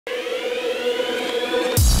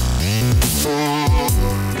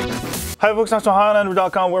Hi folks, I'm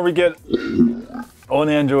MyAndroidDeviceName where we get on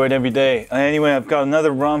Android every day. Anyway, I've got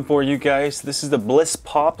another ROM for you guys. This is the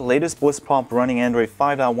BlissPop, latest BlissPop running Android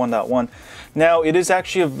 5.1.1. Now, it is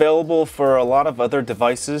actually available for a lot of other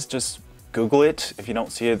devices. Just Google it if you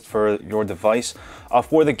don't see it for your device.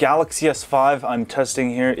 For the Galaxy S5, I'm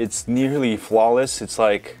testing here. It's nearly flawless. It's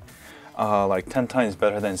like 10 times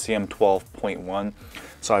better than CM12.1.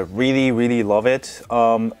 So I really love it.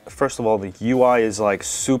 First of all, the UI is like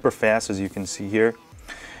super fast, as you can see here,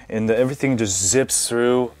 and everything just zips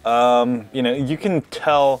through. You know, you can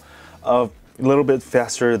tell a little bit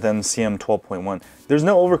faster than CM12.1. There's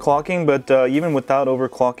no overclocking, but even without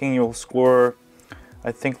overclocking, you'll score.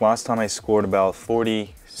 I think last time I scored about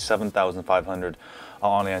 47,500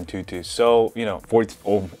 on Antutu. So you know,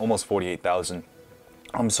 almost 48,000.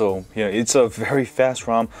 So yeah, it's a very fast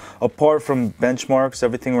ROM. Apart from benchmarks,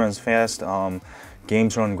 everything runs fast.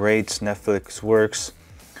 Games run great. Netflix works.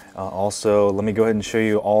 Also, let me go ahead and show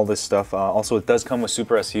you all this stuff. Also, it does come with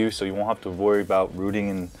Super SU, so you won't have to worry about rooting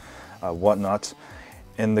and whatnot.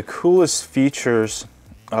 And the coolest features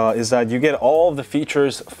is that you get all of the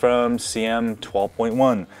features from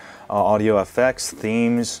CM12.1. Audio effects,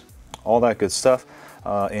 themes, all that good stuff.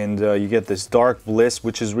 And you get this dark bliss,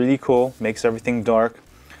 which is really cool, makes everything dark.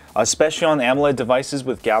 Especially on AMOLED devices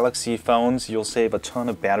with Galaxy phones, you'll save a ton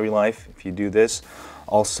of battery life if you do this.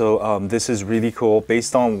 Also, this is really cool.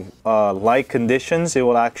 Based on light conditions, it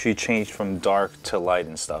will actually change from dark to light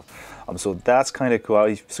and stuff. So that's kind of cool.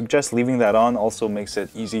 I suggest leaving that on. Also makes it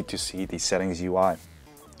easy to see the settings UI.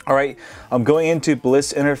 All right, I'm going into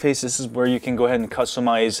Bliss Interface. This is where you can go ahead and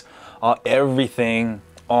customize everything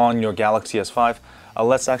on your Galaxy S5.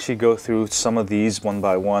 Let's actually go through some of these one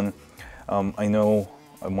by one. I know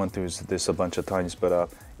I went through this a bunch of times, but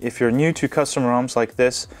if you're new to custom ROMs like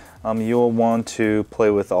this, you'll want to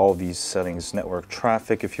play with all these settings. Network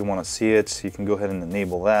traffic, if you want to see it, you can go ahead and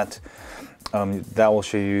enable that. That will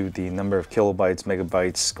show you the number of kilobytes,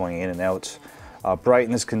 megabytes going in and out.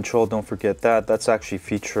 Brightness control, don't forget that. That's actually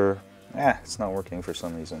feature. It's not working for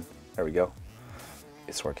some reason. There we go.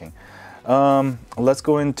 It's working. Let's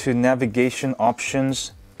go into navigation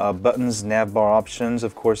options, buttons, nav bar options.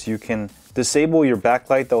 Of course, you can disable your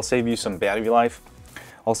backlight. That'll save you some battery life.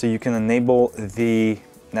 Also, you can enable the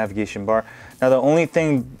navigation bar. Now, the only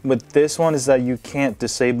thing with this one is that you can't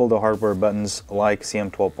disable the hardware buttons like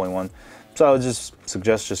CM12.1. So I would just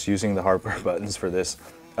suggest just using the hardware buttons for this.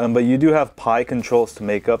 But you do have PI controls to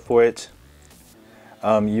make up for it.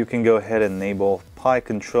 You can go ahead and enable PI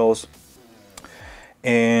controls.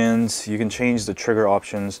 And you can change the trigger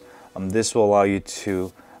options. This will allow you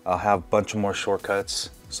to have a bunch of more shortcuts,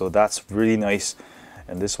 so that's really nice.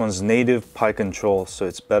 And this one's native PI control, so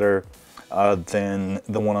it's better than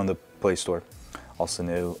the one on the Play Store. Also,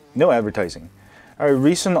 no advertising. All right,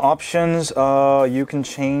 recent options. You can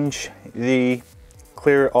change the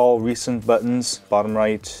clear all recent buttons, bottom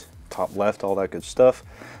right, top left, all that good stuff.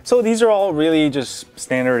 So these are all really just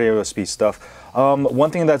standard AOSP stuff. One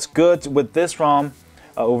thing that's good with this ROM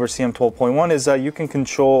over CM12.1 is that you can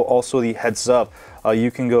control also the heads up.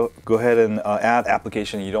 You can go ahead and add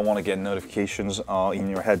application. You don't want to get notifications in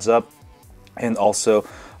your heads up. And also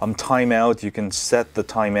timeout, you can set the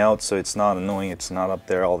timeout so it's not annoying, it's not up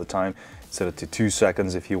there all the time. Set it to 2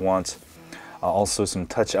 seconds if you want. Also some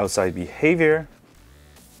touch outside behavior.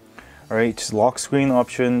 All right, lock screen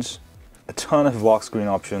options, a ton of lock screen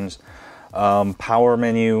options. Power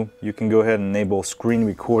menu, you can go ahead and enable screen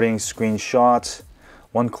recording, screenshots,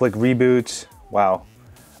 one-click reboot. Wow,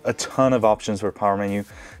 a ton of options for power menu.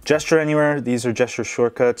 Gesture anywhere, these are gesture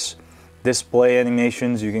shortcuts. Display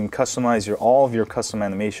animations, you can customize all of your custom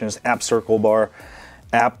animations. App circle bar,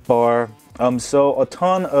 app bar. So a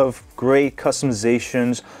ton of great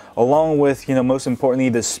customizations, along with, you know, most importantly,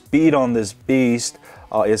 the speed on this beast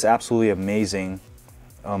is absolutely amazing.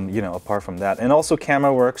 You know, apart from that, and also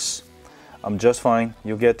camera works just fine.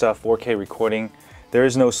 You'll get 4K recording. There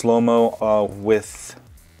is no slow-mo with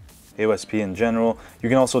AOSP in general. You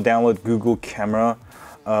can also download Google Camera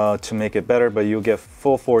to make it better, but you'll get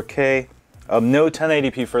full 4K. No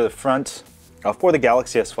 1080p for the front for the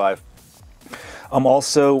Galaxy S5.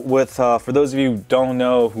 Also, with for those of you who don't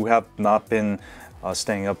know, who have not been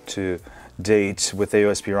staying up to date with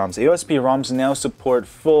AOSP ROMs, AOSP ROMs now support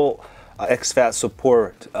full exFAT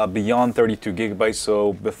support beyond 32 gigabytes.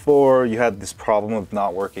 So before you had this problem of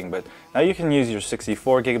not working, but now you can use your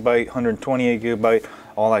 64 gigabyte, 128 gigabyte,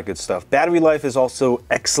 all that good stuff. Battery life is also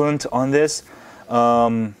excellent on this.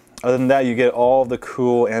 Other than that, you get all the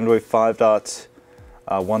cool Android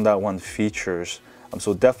 5.1.1 features.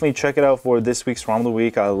 So definitely check it out for this week's ROM of the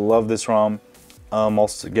week. I love this ROM.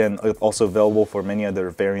 Also, again, also available for many other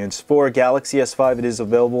variants. For Galaxy S5, it is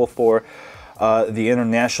available for the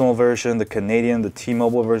international version, the Canadian, the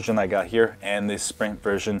T-Mobile version I got here, and the Sprint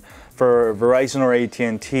version. For Verizon or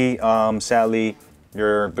AT&T, sadly,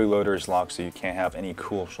 your bootloader is locked, so you can't have any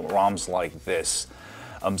cool ROMs like this.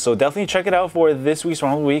 So definitely check it out for this week's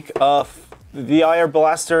ROM of the week. The IR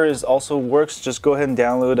Blaster also works. Just go ahead and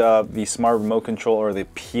download the Smart Remote Control or the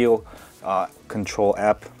Peel Control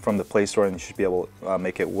app from the Play Store, and you should be able to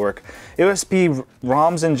make it work. USB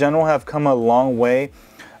ROMs in general have come a long way.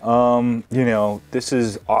 You know, this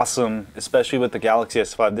is awesome, especially with the Galaxy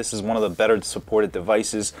S5. This is one of the better supported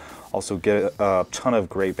devices. Also get a ton of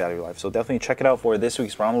great battery life. So definitely check it out for this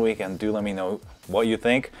week's ROM of the week, and do let me know what you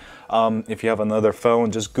think. If you have another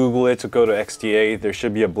phone, just Google it to go to XDA. There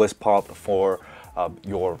should be a BlissPop for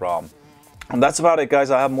your ROM. And that's about it,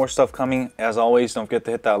 guys. I have more stuff coming. As always, don't forget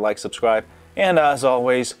to hit that like, subscribe, and as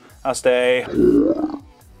always, I'll stay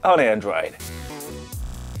on Android.